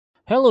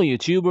Hello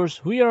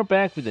YouTubers, we are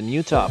back with a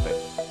new topic.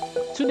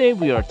 Today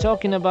we are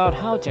talking about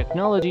how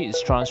technology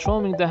is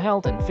transforming the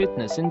health and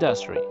fitness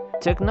industry.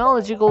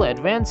 Technological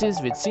advances,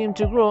 which seem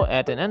to grow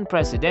at an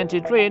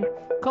unprecedented rate,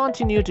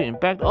 continue to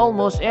impact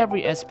almost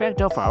every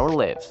aspect of our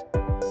lives.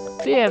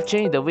 They have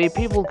changed the way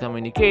people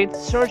communicate,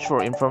 search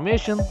for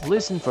information,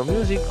 listen for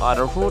music,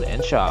 order food,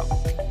 and shop.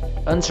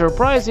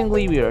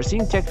 Unsurprisingly, we are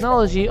seeing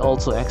technology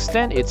also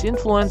extend its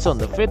influence on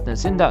the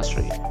fitness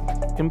industry,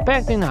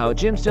 impacting how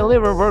gyms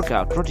deliver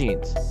workout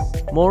routines.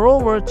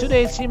 Moreover,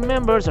 today's gym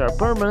members are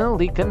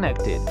permanently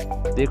connected.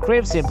 They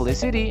crave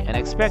simplicity and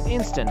expect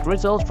instant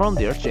results from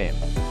their gym.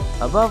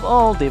 Above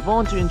all, they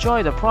want to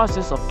enjoy the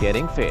process of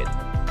getting fit.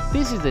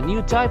 This is the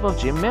new type of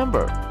gym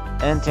member,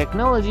 and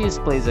technology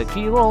plays a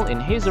key role in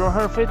his or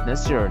her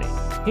fitness journey.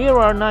 Here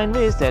are 9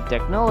 ways that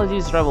technology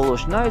is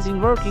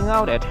revolutionizing working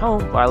out at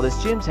home while these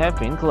gyms have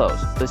been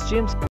closed.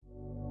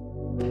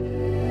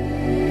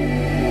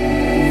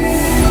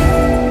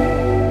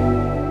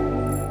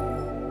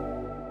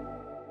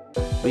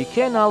 We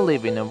cannot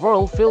live in a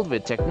world filled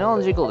with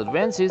technological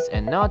advances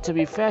and not to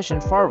be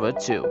fashion-forward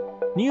too.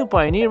 New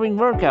pioneering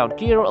workout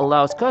gear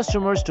allows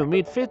customers to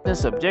meet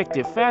fitness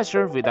objectives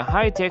faster with a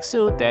high-tech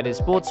suit that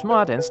is both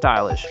smart and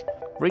stylish.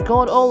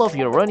 Record all of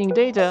your running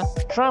data,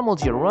 track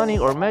your running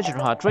or measure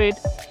heart rate,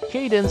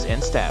 cadence,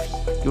 and steps.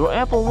 Your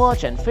Apple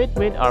Watch and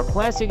Fitbit are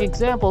classic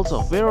examples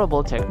of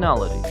wearable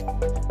technology.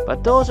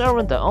 But those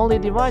aren't the only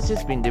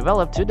devices being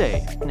developed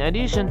today. In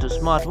addition to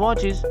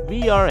smartwatches,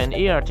 VR and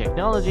AR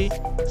technology,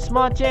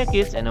 smart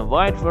jackets, and a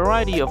wide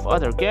variety of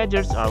other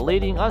gadgets are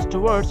leading us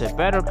towards a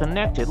better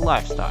connected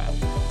lifestyle.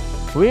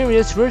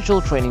 Various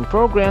virtual training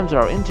programs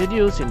are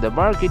introduced in the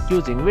market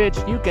using which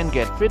you can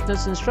get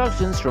fitness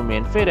instructions to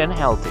remain fit and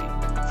healthy.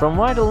 From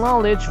vital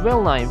knowledge,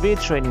 well-known weight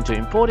training to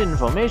important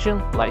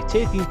information like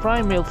taking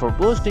prime meal for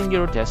boosting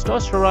your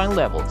testosterone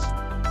levels.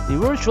 The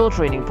virtual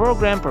training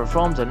program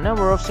performs a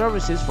number of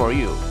services for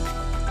you.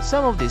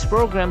 Some of these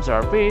programs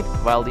are paid,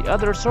 while the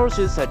other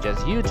sources such as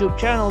YouTube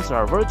channels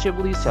are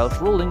virtually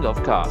self-ruling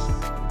of cost.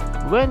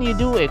 When you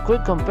do a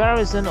quick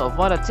comparison of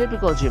what a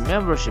typical gym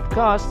membership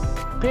costs,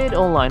 paid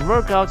online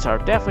workouts are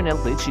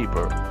definitely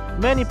cheaper.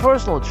 Many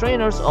personal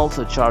trainers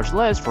also charge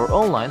less for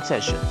online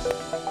sessions.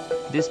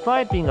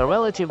 Despite being a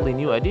relatively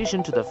new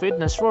addition to the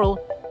fitness world,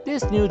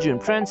 this new gym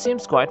trend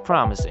seems quite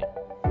promising.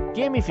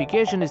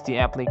 Gamification is the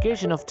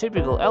application of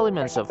typical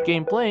elements of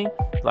game playing,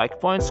 like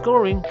point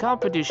scoring,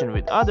 competition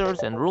with others,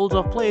 and rules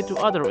of play to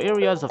other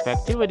areas of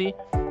activity,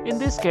 in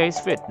this case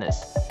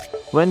fitness.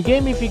 When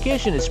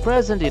gamification is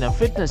present in a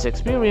fitness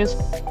experience,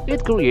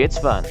 it creates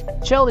fun,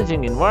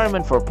 challenging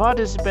environment for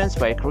participants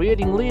by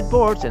creating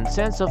leaderboards and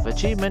sense of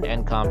achievement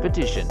and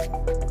competition.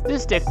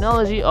 This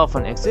technology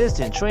often exists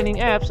in training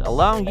apps,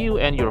 allowing you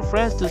and your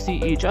friends to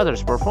see each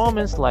other's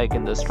performance like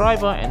in the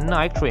Strava and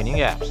Nike training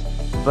apps.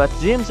 But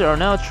gyms are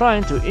now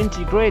trying to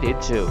integrate it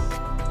too.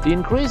 The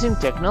increasing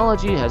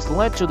technology has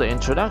led to the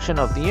introduction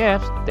of the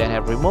apps that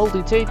have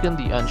remotely taken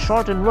the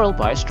unshortened world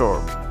by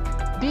storm.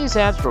 These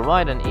apps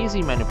provide an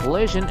easy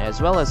manipulation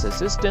as well as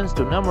assistance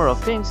to a number of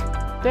things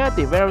that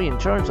they vary in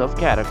terms of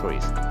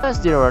categories. Thus,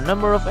 there are a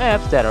number of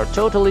apps that are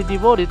totally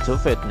devoted to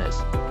fitness.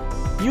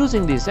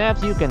 Using these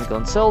apps, you can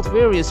consult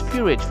various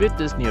peer-age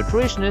fitness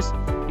nutritionists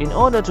in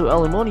order to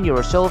eliminate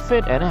yourself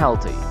fit and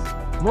healthy.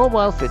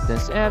 Mobile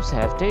fitness apps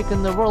have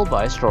taken the world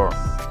by storm.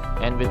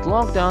 And with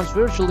lockdowns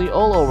virtually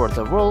all over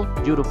the world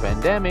due to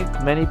pandemic,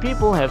 many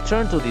people have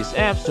turned to these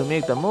apps to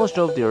make the most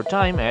of their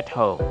time at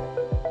home.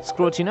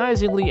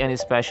 Scrutinizingly any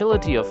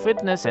specialty of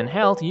fitness and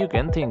health you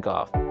can think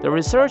of. The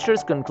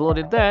researchers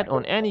concluded that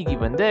on any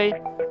given day,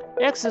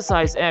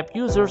 exercise app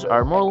users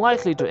are more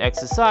likely to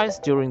exercise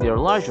during their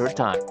leisure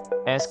time,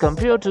 as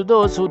compared to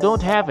those who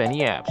don't have any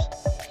apps.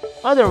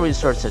 Other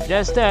research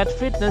suggests that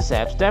fitness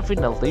apps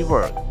definitely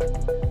work,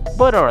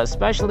 but are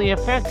especially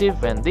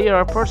effective when they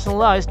are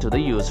personalized to the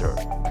user.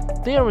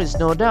 There is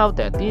no doubt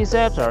that these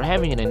apps are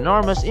having an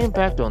enormous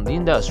impact on the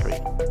industry.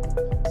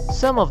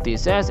 Some of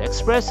these as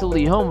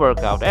expressly home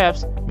workout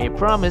apps may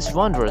promise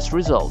wondrous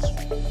results.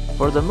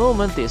 For the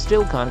moment, they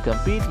still can't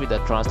compete with the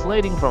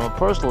translating from a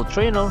personal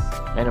trainer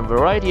and a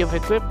variety of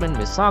equipment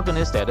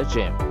misogynist at a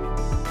gym.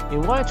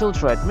 A vital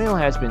treadmill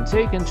has been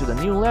taken to the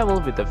new level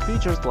with the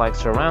features like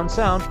surround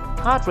sound,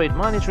 heart rate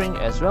monitoring,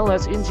 as well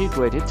as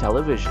integrated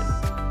television.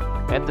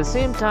 At the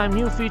same time,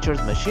 new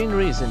features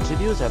machinery is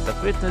introduced at the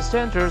fitness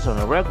centers on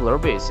a regular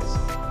basis.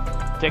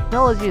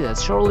 Technology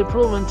has surely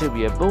proven to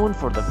be a boon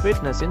for the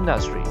fitness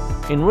industry.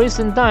 In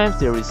recent times,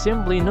 there is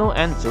simply no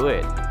end to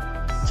it.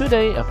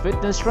 Today, a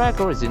fitness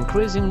tracker is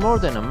increasing more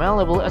than a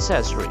malleable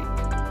accessory.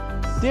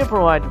 They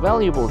provide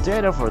valuable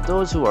data for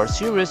those who are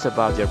serious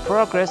about their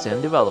progress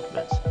and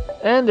developments.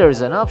 And there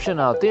is an option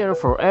out there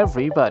for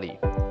everybody.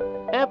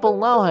 Apple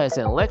now has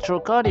an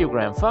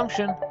electrocardiogram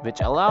function which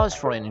allows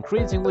for an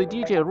increasingly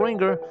detailed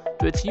ringer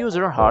to its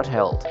user heart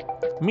health.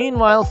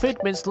 Meanwhile,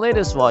 Fitbit's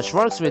latest watch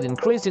works with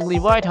increasingly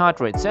wide heart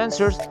rate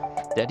sensors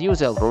that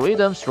use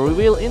algorithms to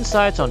reveal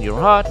insights on your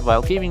heart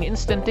while giving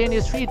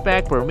instantaneous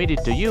feedback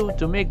permitted to you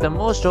to make the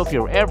most of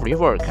your every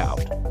workout.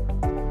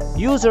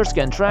 Users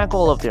can track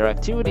all of their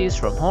activities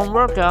from home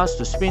workouts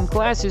to spin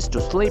classes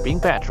to sleeping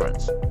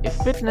patterns. A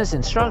fitness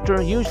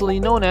instructor, usually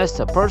known as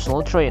a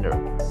personal trainer,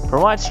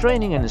 provides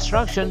training and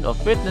instruction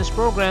of fitness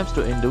programs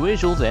to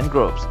individuals and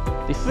groups.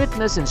 The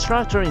fitness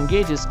instructor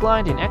engages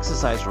clients in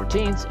exercise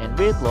routines and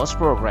weight loss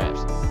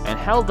programs and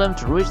help them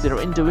to reach their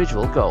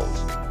individual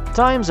goals.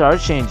 Times are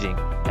changing,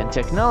 and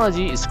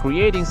technology is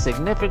creating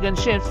significant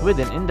shifts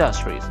within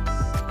industries.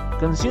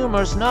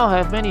 Consumers now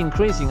have many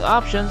increasing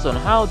options on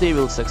how they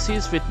will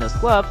succeed. Fitness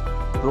clubs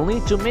will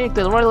need to make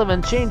the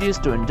relevant changes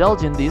to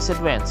indulge in these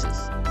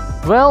advances.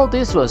 Well,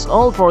 this was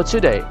all for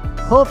today.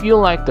 Hope you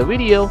liked the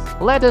video.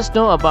 Let us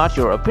know about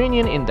your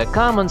opinion in the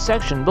comment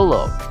section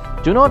below.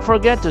 Do not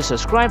forget to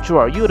subscribe to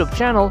our YouTube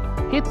channel,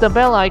 hit the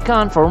bell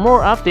icon for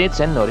more updates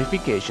and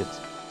notifications.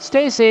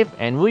 Stay safe,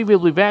 and we will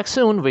be back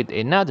soon with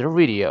another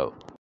video.